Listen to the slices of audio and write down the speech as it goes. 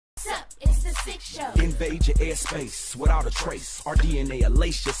Invade your airspace without a trace. Our DNA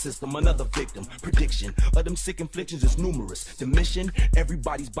lace your system, another victim. Prediction of them sick inflictions is numerous. The mission,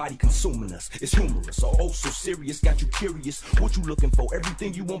 everybody's body consuming us. It's humorous, oh so serious, got you curious. What you looking for?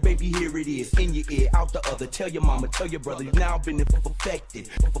 Everything you want, baby, here it is. In your ear, out the other. Tell your mama, tell your brother. You've now been perfected.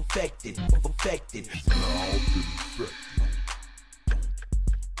 I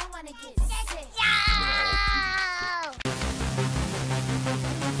wanna get sick.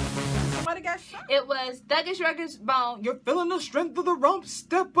 Somebody got shot. It was Thuggish Records Bone. You're feeling the strength of the rump.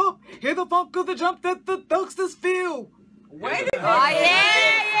 Step up. Hear the funk of the jump that the thugsters feel. Wait a minute. Oh,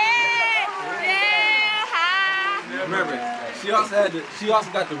 yeah. Remember, she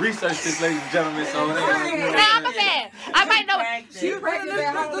also got the research this, ladies and gentlemen. So I'm a fan. I might know it. She feeling the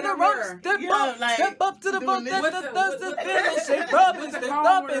strength of the rump. Step up to the funk that the thugsters feel. Shake up and step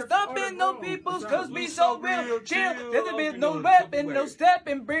up and stomping no peoples, cause we so real. Chill. There's been no weapon, no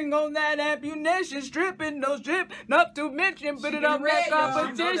stepping. Bring on that ammunition. Stripping, no strip. Not to mention, put it on that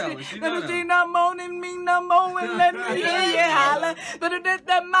competition. Little she not moaning, me not mowing. Let me hear you holler. But it is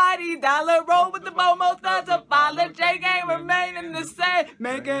the mighty dollar. Roll with the Momo stars to follow. Jake ain't remaining the same.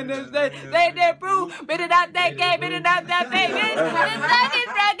 Making the same. They that proof. Bit it out that game. Bit it out that Vegas. The Thuggish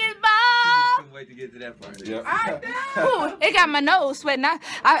Records Ball. Couldn't wait to get to that part. I know. Ooh, it got my nose sweating.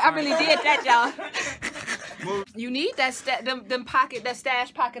 I really did that, y'all. You need that that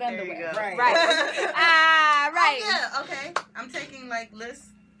stash pocket underwear. Right. Right. Right. Yeah, okay. I'm taking like lists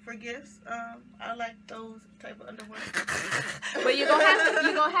for gifts. I like those type of underwear. But you're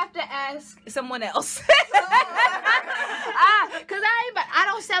gonna have to ask someone else. Cause I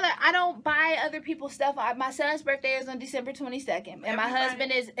don't sell it. I don't buy other people's stuff. My son's birthday is on December 22nd, and my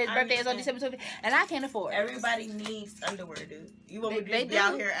husband's birthday is on December 25th, and I can't afford. Everybody needs underwear, dude. You want me to They be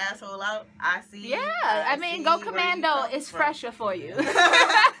out here asshole out? I see. Yeah, I mean, go commando. It's fresher for you.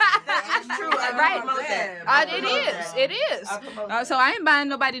 That's true. Right. It is. I So I ain't buying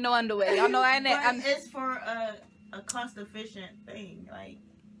nobody no underwear. Y'all know I'm it's for a cost efficient thing. Like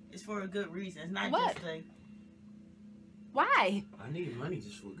it's for a good reason. It's not What? just like. Why? I need money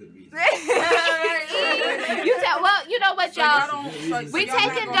just for a good reason. Well, you know what, y'all? We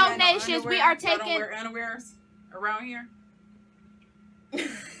taking donations. We are taking. Y'all don't wear underwears around here.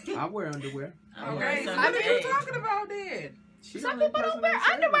 I wear underwear. Okay, so I what mean, are you talking about then? Some people don't wear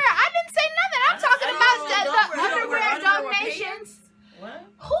underwear. I didn't say nothing. I'm talking about the underwear donations. What?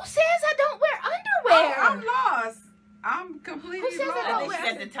 Who says I don't wear underwear? Oh, I'm lost. I'm completely Who says I lost. don't They wear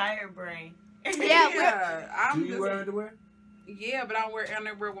said the tire brain. Yeah, Do you wear underwear? Yeah, but I don't wear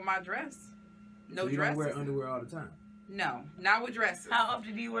underwear with my dress. No So you dresses. don't wear underwear all the time? No, not with dresses. How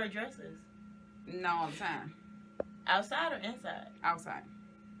often do you wear dresses? No, all the time. Outside or inside? Outside.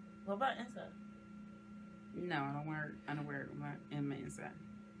 What about inside? No, I don't wear underwear in my inside.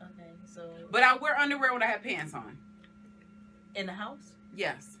 Okay, so. But I wear underwear when I have pants on. In the house?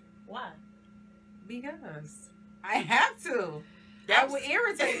 Yes. Why? Because I have to. That would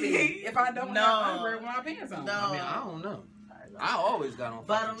irritate me if I don't have underwear with my pants on. No. I mean, I don't know. I always got on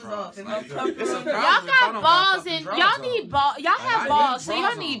Bottoms drawers. off. Like, If I'm it's a comfortable. problem Y'all if I got don't balls fucking and drawers y'all on. need ball. Y'all have I balls, need so y'all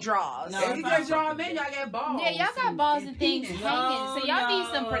drawers need on. draws. No. If you get y'all men, y'all got balls. Yeah, y'all got balls and things hanging, so y'all need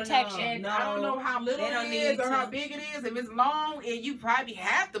some protection. No. I don't know how little They don't it is need or how to. big it is. If it's long, and you probably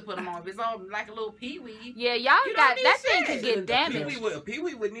have to put them on. If it's all like a little peewee. Yeah, y'all You got don't that need thing shit. could get damaged.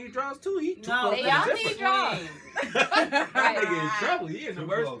 Pee-wee would need drawers too. He too No, close to y'all the need zipper. drawers. That nigga in trouble. He in the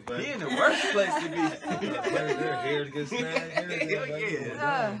worst place to be. Their hair gets snagged. Hell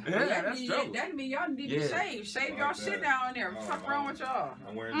yeah. That mean y'all need to be shaved. Shave y'all shit down there. What the fuck wrong with y'all?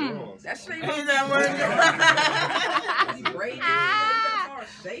 I'm wearing drawers. That shit He's not wearing braided.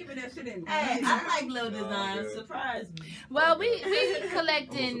 Shaving that shit in. Hey, I like little designs. Surprise me. Well, we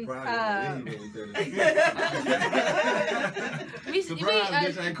collecting.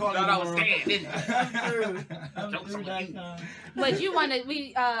 But you want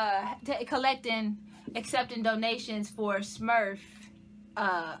to collecting, accepting donations for Smurf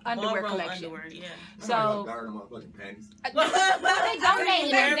underwear collection. Underwear, yeah. So Panties. they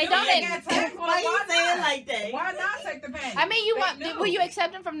donated. They donated. Why you saying like that? Why not take the panties? I mean, will you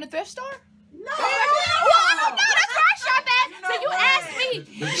accept them from the thrift store? No. No, that's where I shop at. So you asked me.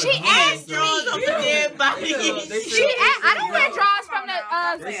 She asked me. I don't wear drawers from the.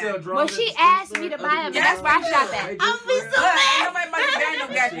 Well, she asked me to buy them. That's where I shop at. I'm be so mad. Nobody might buy no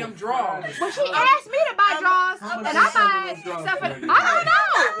goddamn drawers. Well, she asked me to buy drawers, and I buy stuff. I don't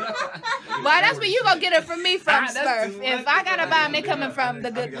know. Well, that's where you gonna get it from me from Smurf. If I gotta buy them, they coming from the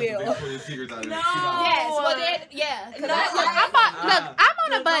Goodwill. No. Yes. Well, then, yeah. Cause I'm on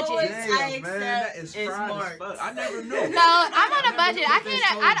on a budget. Damn, I man, that accept is is fried as Mark. fuck. I never knew. No, I'm on a budget. I can't.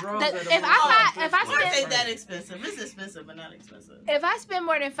 If Mark I ain't that expensive. It's expensive, but not expensive. if I spend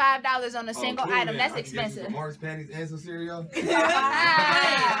more than $5 on a single cool, item, man. that's I can get you expensive. some Mark's panties and some cereal.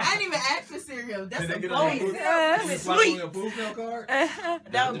 I didn't even ask for cereal. That's Can a they get on bonus. your That's food sweet. stamp card?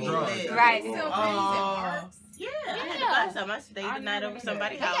 That would be Draw. lit. Right. Yeah, I had the last time I stayed the night over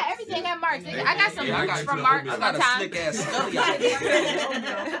somebody's They house. got everything at Mark's. I got some Yeah, I boots got from you. Mark's I one got a time. slick ass study out there.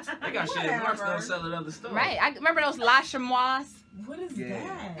 They got shit at Mark's don't sell at other stores. Right. I remember those La Chamois. What is Yeah.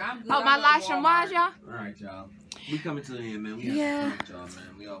 that? Oh, my La Chamois, y'all. All right, y'all. We coming to the end, man. We Yeah. have to y'all,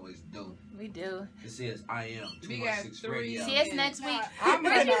 man. We always do. We do. This is I Am We got 216 three. Radio. See us next week. I'm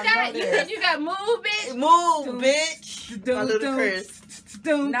What you got? You said you got move, bitch. Move, bitch. My little Chris.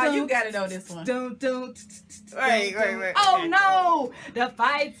 Now you gotta know this one. Right. Oh no, the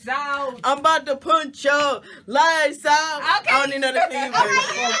fight's out. I'm about to punch your lights out. Okay. I don't even know the theme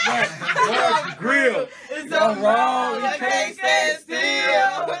version. Grill. It's so wrong. I can't stand still.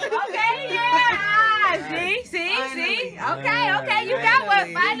 Okay, yeah. See. Okay. You got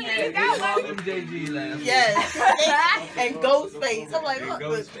one. Finally, you got one. MJG last. Yes. And Ghostface. I'm like, look.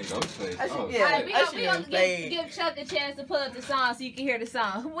 Ghostface. Oh. Yeah, All right, we gonna give give Chuck a chance to pull up the song so you can hear the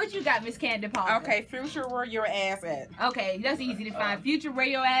song. What you got, Miss Candy Paul? Okay, Future, where your ass at? Okay, that's easy to find. Future, where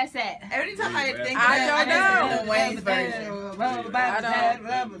your ass at? Every time I think I don't know. Wayne's version.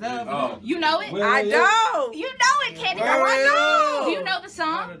 Oh. You know it? I don't. You know it, Candy Paul. I know. Do you know the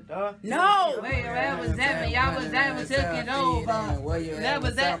song? No. Where your ass was at when y'all was there, we took it over. That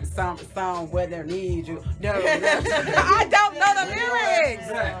was that. Song where they need you. I don't know the lyrics.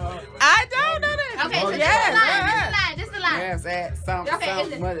 I don't know that. Okay, so this is the line. Yes, at some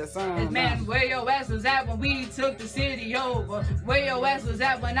where the song. Man, where your ass was at when we took the city over? Where your ass was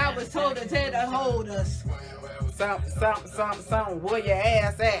at when I was told to tell to hold us? Some, where your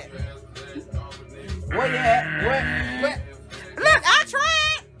ass at? Where you at? Where? Look, I tried.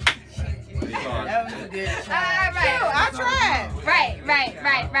 That was a good I tried. Right.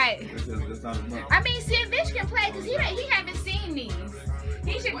 That's not enough. I mean, see if Vish can play because he haven't seen these.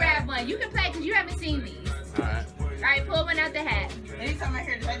 He should grab one. You can play because you haven't seen these. Alright, pull one out the hat. Anytime I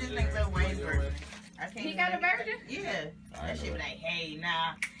hear this, I just think Lil Wayne's version. I can't He got a version? Yeah. That shit be like, hey,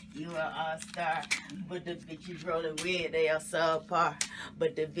 nah, you a all-star, but the bitches rolling with, they are subpar.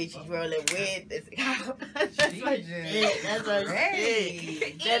 But the bitches rolling with, that's my shit. That's my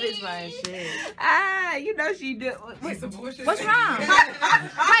shit. That is my shit. You know she do. What's wrong?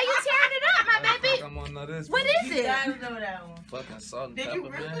 Why you tearing it up, my baby? Come on, know this. What is You it? gotta know that one. Fucking salt and Did pepper, you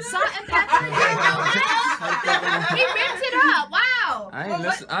rip man. it Salt and pepper. He ripped it up. Wow.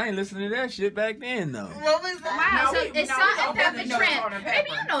 I ain't listening to that shit back then, though. What was that? Wow, so it's salt and pepper shrimp. Maybe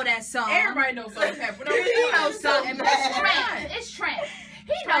you know that song. Everybody knows salt and pepper. No, You know salt and pepper shrimp. It's shrimp.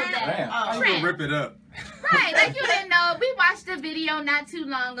 He knows that. Damn, I'm gonna Shrimp. rip it up. Right, like you didn't know. We watched the video not too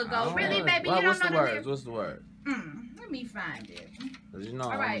long ago. Really, baby, you don't What's know the the words? lyrics? What's the word? Let me find it. Cause you know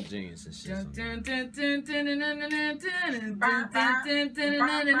All I'm a right. genius and shit.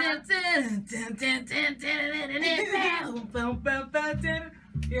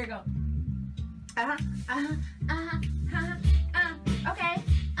 Here we go. Okay.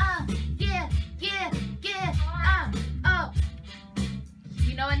 Yeah. Oh.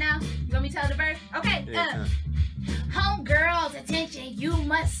 You know it now? You want me to tell the verse? Okay. Homegirls, attention, you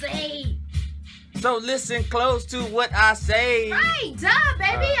must say. So listen close to what I say. Right, duh,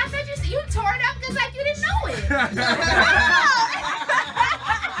 baby. I thought you tore it up because like you didn't know it.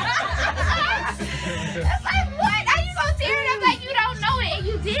 It's like, what? Are you gonna tear it up like you don't know it and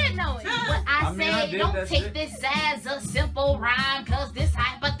you did know it? What I mean, I say, did don't that take shit. this as a simple rhyme, cause this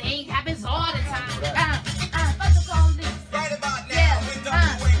type of thing happens all the time. Fuck the police. Right about now,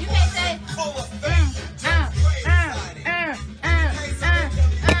 Yeah, you can't say.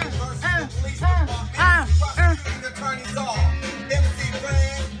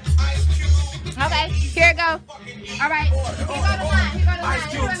 Okay, here it go. All right, here go the line. Ice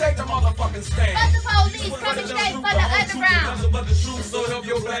Cube, take the motherfucking stand. Fuck the police, coming straight from the underground. Nothing but the truth, so help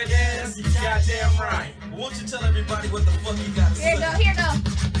your black ass. You goddamn right. Won't you tell everybody what the fuck you gotta say? Here go.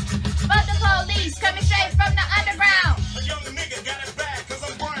 Fuck the police, coming straight from the underground. A young nigga got it bad, cause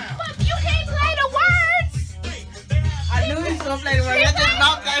I'm brown. Fuck, you can't play the words. I knew he was gonna play the word. I just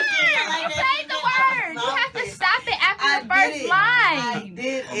bounced that shit. You played the words. You have to stop it after the first line. I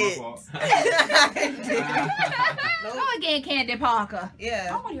did it. Go again, Candy Parker. Yeah.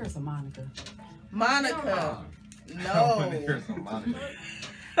 I want to hear some Monica. Monica. No. Monica.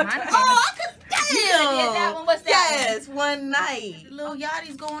 Oh, I could. Damn. Yeah, that one. What's that Yes, one night. Little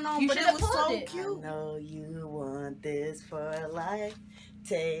Yachty's going on, You but it should've was pulled so it. cute. I know you want this for life.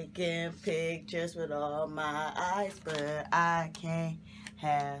 taking pictures with all my eyes, but I can't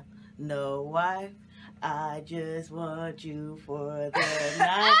have no wife. I just want you for the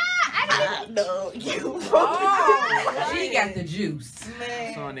night. I know you. She got the juice.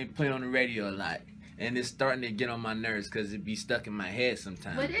 Man. Song they play on the radio a lot. And it's starting to get on my nerves because it be stuck in my head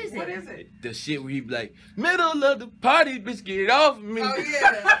sometimes. What is it? What is it? The shit where he be like, middle of the party, bitch, get off me. Oh,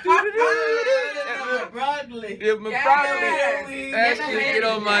 yeah. Broccoli. Yeah, my broccoli. That shit get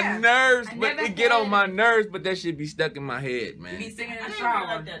on my nerves. But it get on my nerves, but that shit be stuck in my head, man. You be singing in the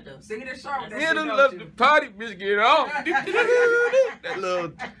shower. Singing in the shower. Middle of the party, bitch, get off. That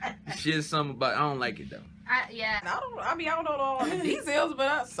little shit is something about, I don't like it, though. Yeah. I don't know all the details,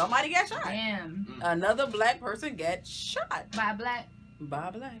 but somebody got shot. Damn. Another black person got shot. By black.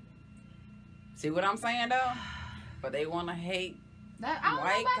 See what I'm saying, though? But they want to hate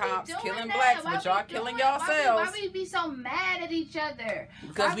white cops killing that. blacks, but y'all killing yourselves. Why we be so mad at each other?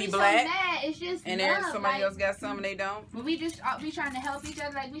 Because we black. So mad? It's just and love. then somebody else got something they don't. But we trying to help each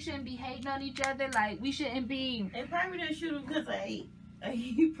other. Like we shouldn't be hating on each other. Like we shouldn't be. They probably didn't shoot him because I ate.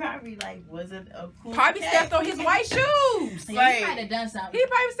 He probably wasn't a cool. Probably stepped on his white shoes. He might have done something. He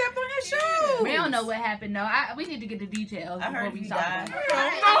probably stepped on his shoes. We don't know what happened though. We need to get the details before we talk about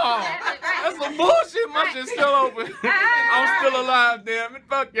it. That's some bullshit. My shit's still open. I'm still alive, damn it.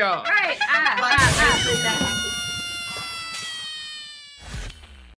 Fuck y'all. Right.